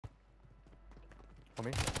For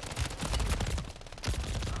me.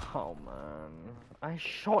 Oh man, I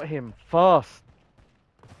shot him first.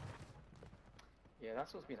 Yeah,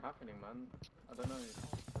 that's what's been happening, man. I don't know.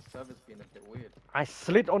 The server's been a bit weird. I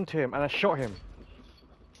slid onto him and I shot him.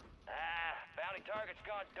 Bounty target's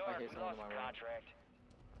gone dark. hit We someone lost on the my right. contract.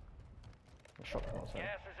 I shot him also.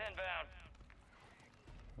 Gas is inbound.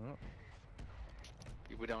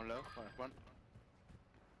 People down low, front.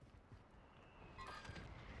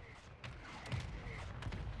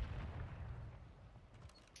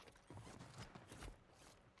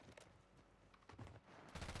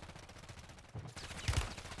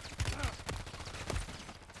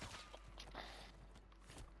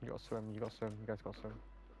 You gotta swim, you gotta swim, you guys gotta swim.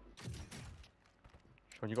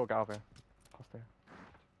 Sean, you gotta get out of here. Past there.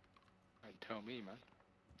 Don't tell me, man.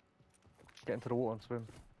 Get into the water and swim.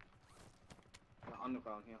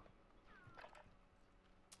 Underground here.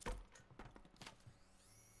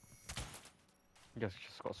 You guys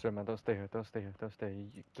just gotta swim, man. Don't stay here, don't stay here, don't stay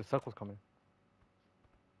here. The circle's coming.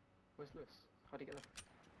 Where's Lewis? How'd he get there?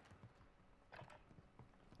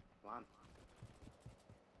 One.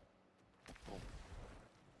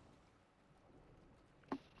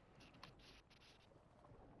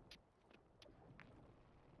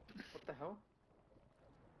 What the hell?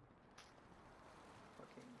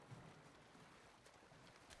 Fucking.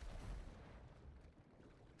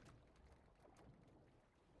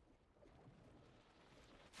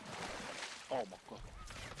 Oh my god.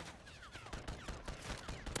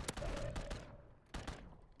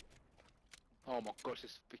 Oh my gosh,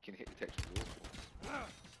 this freaking hit detection is awful.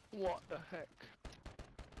 What the heck?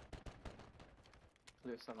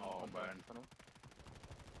 Lewis, I'm Oh, on man. funnel.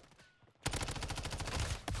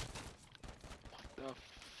 The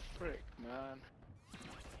frick, man.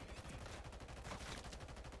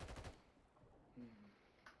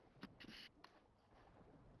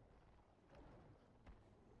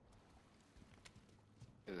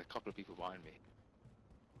 There's a couple of people behind me.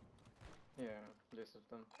 Yeah, Lewis has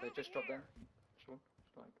done. They just dropped down. Sure.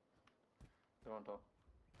 Like, they're on top.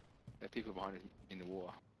 There are people behind me in the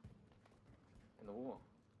water. In the wall.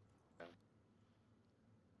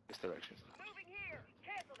 This direction. Moving here.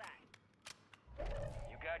 Cancel that.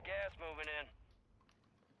 You got gas moving in.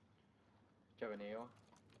 Do you have an ER?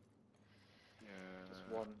 Yeah.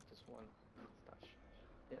 Just one. Stash.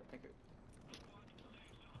 Yeah, thank you.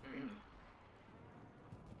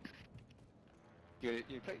 You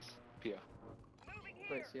in place, Peter? Moving here.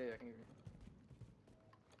 Place, yeah, I can give you.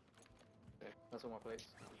 Okay. That's on my place.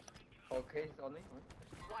 Okay, it's on me.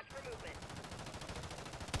 Watch for movement.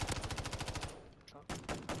 Oh.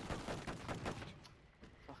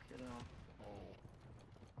 Fuck it now. Oh.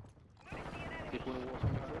 Moving to an enemy. People in the water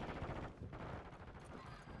coming through?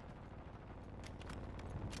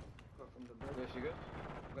 Got from the bed. Lewis, you good?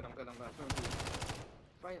 I'm good.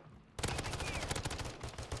 Fire.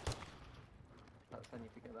 That's how you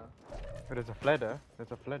need to get that. Oh, there's a flare there.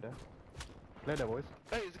 There's a flare there. Flare there, boys.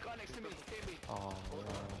 Hey, there's a guy next to me. Hit me. Oh,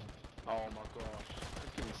 Oh my gosh.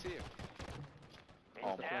 Can we see him?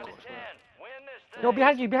 Oh my Down to gosh. 10. Win this thing. yo,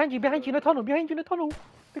 behind you in the tunnel, behind you in the tunnel.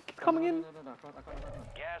 They're coming in. No, I can't.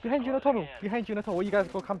 Gas Behind is you in the closing tunnel. in. Behind you in the tunnel. Where you guys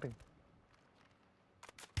go camping?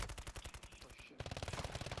 Oh shit.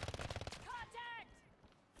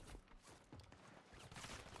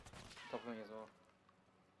 Top of me as well.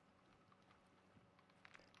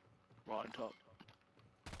 Right on top.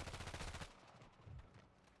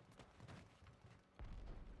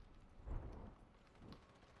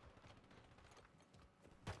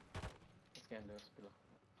 Let's get in Lewis below.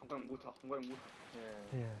 I'm going water.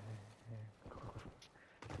 Yeah. Yeah. Go.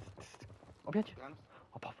 Oh, behind you. Behind us.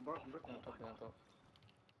 Oh, pop. Bro, On top.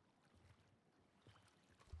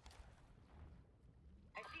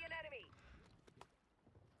 I see an enemy.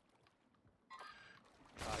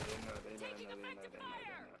 Ah, they know.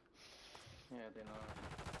 Yeah, they know.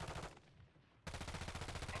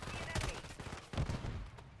 I see an enemy.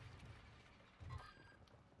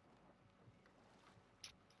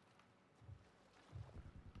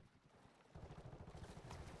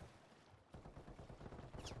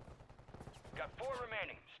 Got 4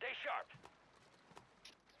 remaining. Stay sharp.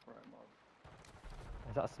 It's right, mob.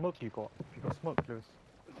 Is that a smoke you got? You got smoke, Lewis.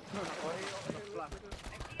 No, flat.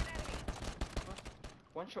 I see an enemy.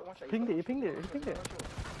 One shot. He pinged it.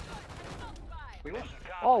 We won.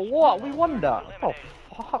 Oh, what? We won that. Oh,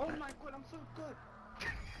 Oh fuck. my god, I'm so good.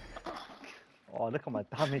 Oh, look at my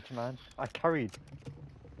damage, man. I carried.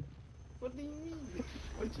 What do you mean?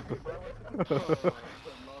 What did you do, bro?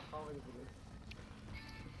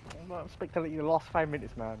 I'm not expecting the last 5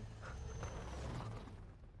 minutes, man.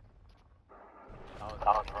 I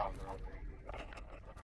was wrong.